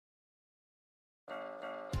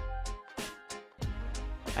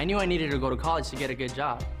I knew I needed to go to college to get a good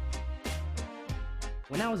job.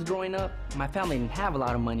 When I was growing up, my family didn't have a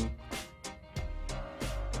lot of money.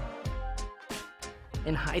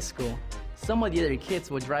 In high school, some of the other kids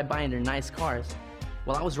would drive by in their nice cars,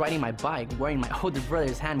 while I was riding my bike wearing my older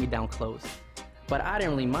brother's hand-me-down clothes. But I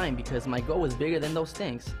didn't really mind because my goal was bigger than those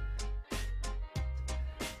things.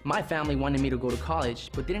 My family wanted me to go to college,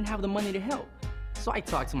 but didn't have the money to help. So I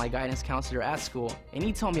talked to my guidance counselor at school, and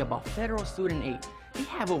he told me about federal student aid. They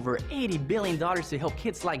have over $80 billion to help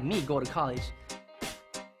kids like me go to college.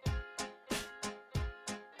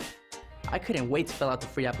 I couldn't wait to fill out the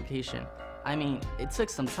free application. I mean, it took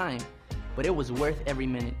some time, but it was worth every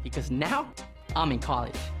minute because now I'm in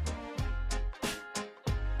college.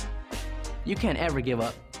 You can't ever give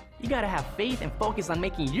up. You gotta have faith and focus on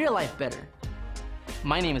making your life better.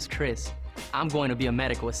 My name is Chris. I'm going to be a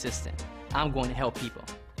medical assistant. I'm going to help people.